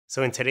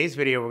So in today's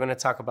video, we're going to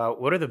talk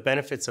about what are the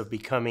benefits of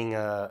becoming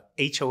a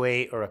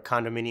HOA or a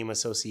condominium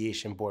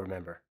association board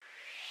member.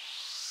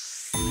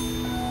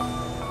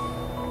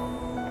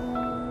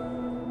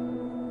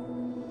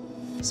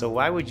 So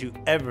why would you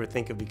ever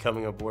think of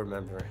becoming a board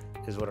member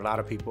is what a lot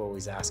of people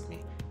always ask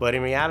me. But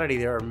in reality,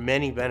 there are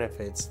many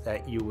benefits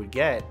that you would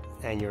get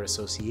and your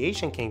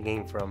association can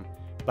gain from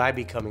by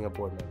becoming a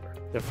board member.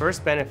 The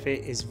first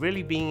benefit is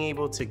really being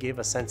able to give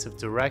a sense of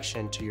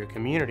direction to your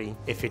community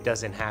if it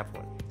doesn't have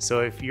one.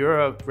 So if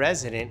you're a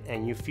resident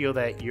and you feel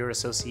that your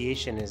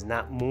association is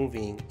not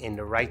moving in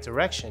the right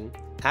direction,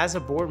 as a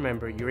board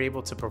member, you're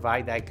able to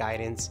provide that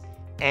guidance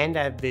and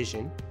that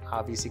vision,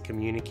 obviously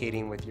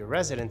communicating with your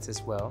residents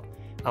as well,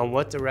 on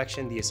what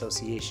direction the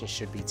association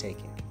should be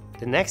taking.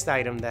 The next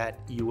item that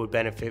you would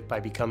benefit by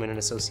becoming an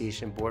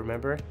association board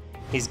member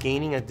is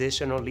gaining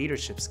additional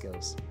leadership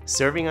skills.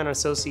 Serving on an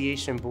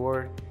association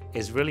board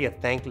is really a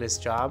thankless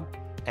job,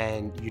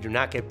 and you do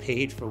not get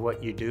paid for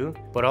what you do,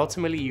 but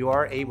ultimately you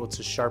are able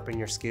to sharpen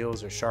your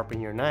skills or sharpen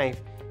your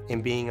knife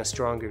in being a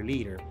stronger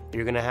leader.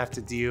 You're gonna have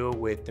to deal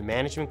with the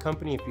management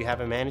company if you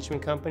have a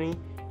management company.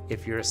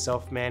 If you're a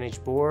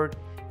self-managed board,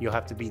 you'll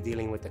have to be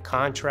dealing with the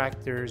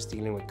contractors,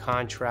 dealing with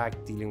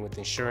contract, dealing with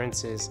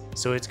insurances.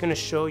 So it's gonna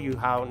show you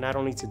how not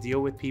only to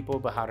deal with people,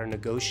 but how to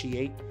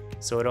negotiate.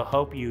 So it'll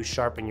help you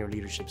sharpen your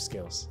leadership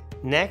skills.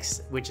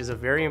 Next, which is a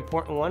very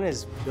important one,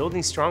 is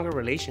building stronger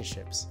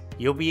relationships.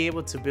 You'll be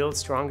able to build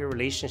stronger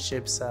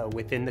relationships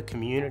within the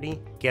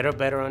community, get a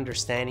better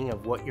understanding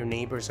of what your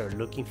neighbors are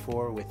looking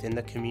for within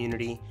the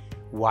community,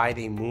 why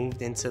they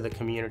moved into the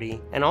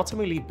community, and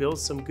ultimately build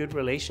some good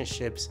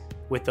relationships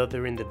with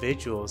other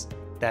individuals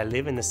that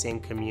live in the same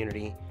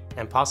community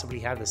and possibly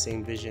have the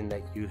same vision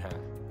that you have.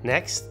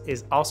 Next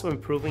is also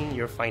improving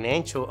your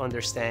financial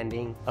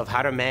understanding of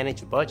how to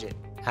manage a budget,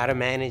 how to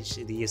manage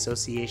the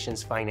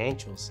association's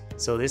financials.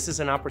 So this is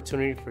an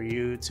opportunity for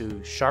you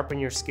to sharpen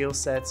your skill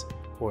sets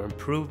or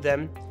improve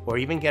them, or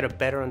even get a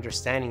better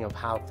understanding of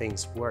how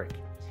things work.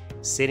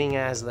 Sitting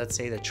as, let's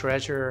say, the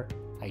treasurer,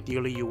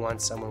 ideally you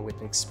want someone with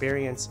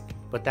experience,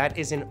 but that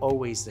isn't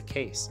always the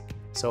case.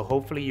 So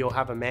hopefully you'll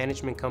have a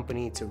management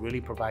company to really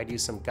provide you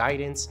some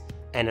guidance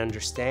and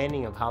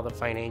understanding of how the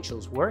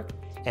financials work.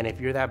 And if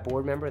you're that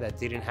board member that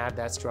didn't have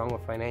that strong a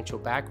financial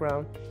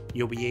background,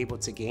 you'll be able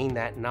to gain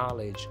that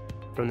knowledge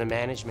from the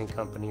management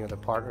company or the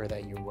partner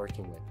that you're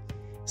working with.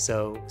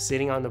 So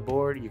sitting on the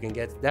board, you can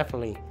get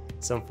definitely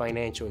some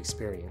financial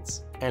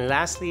experience. And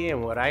lastly,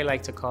 and what I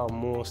like to call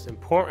most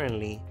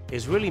importantly,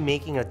 is really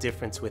making a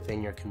difference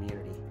within your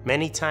community.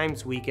 Many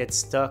times we get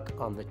stuck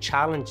on the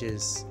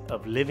challenges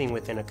of living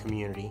within a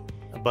community,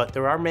 but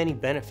there are many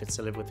benefits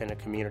to live within a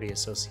community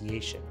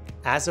association.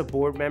 As a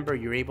board member,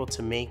 you're able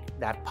to make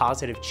that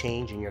positive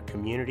change in your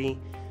community,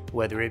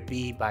 whether it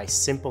be by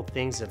simple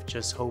things of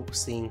just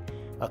hosting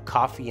a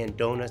coffee and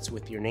donuts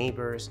with your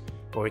neighbors,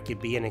 or it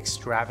could be an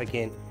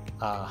extravagant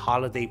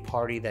holiday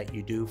party that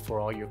you do for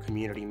all your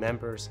community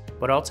members.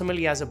 But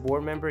ultimately, as a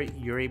board member,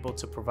 you're able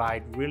to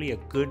provide really a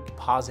good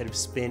positive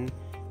spin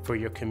for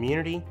your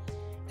community.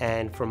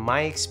 And from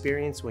my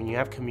experience, when you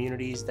have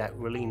communities that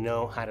really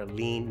know how to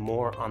lean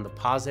more on the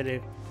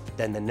positive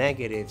than the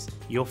negatives,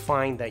 you'll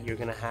find that you're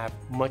gonna have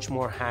much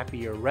more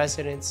happier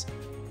residents,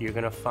 you're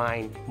gonna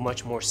find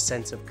much more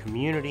sense of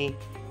community,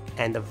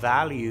 and the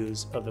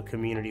values of the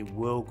community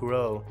will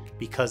grow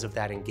because of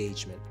that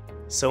engagement.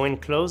 So in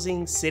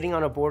closing, sitting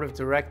on a board of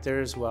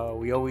directors, while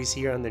we always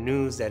hear on the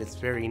news that it's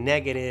very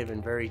negative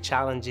and very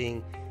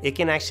challenging, it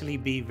can actually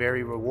be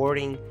very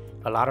rewarding.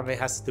 A lot of it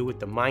has to do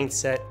with the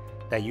mindset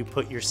that you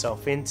put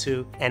yourself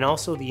into, and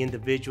also the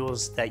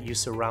individuals that you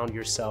surround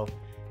yourself,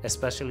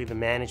 especially the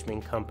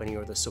management company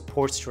or the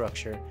support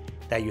structure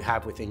that you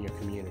have within your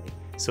community.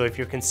 So if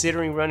you're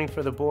considering running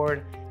for the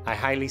board, I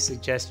highly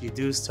suggest you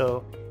do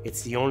so.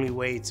 It's the only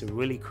way to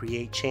really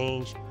create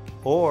change,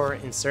 or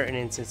in certain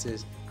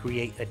instances,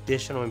 create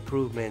additional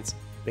improvements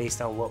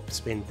based on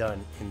what's been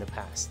done in the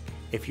past.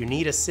 If you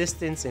need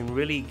assistance in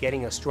really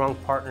getting a strong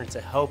partner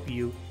to help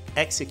you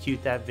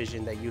execute that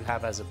vision that you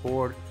have as a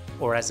board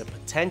or as a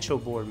potential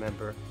board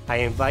member, I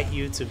invite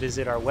you to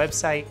visit our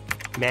website,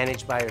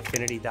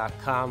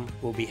 managedbyaffinity.com.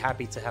 We'll be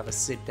happy to have a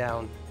sit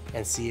down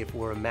and see if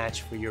we're a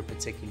match for your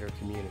particular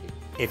community.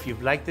 If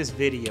you've liked this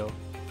video,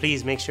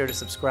 please make sure to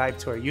subscribe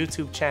to our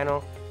YouTube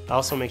channel.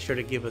 Also make sure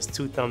to give us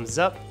 2 thumbs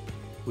up.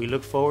 We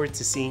look forward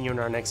to seeing you in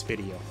our next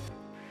video.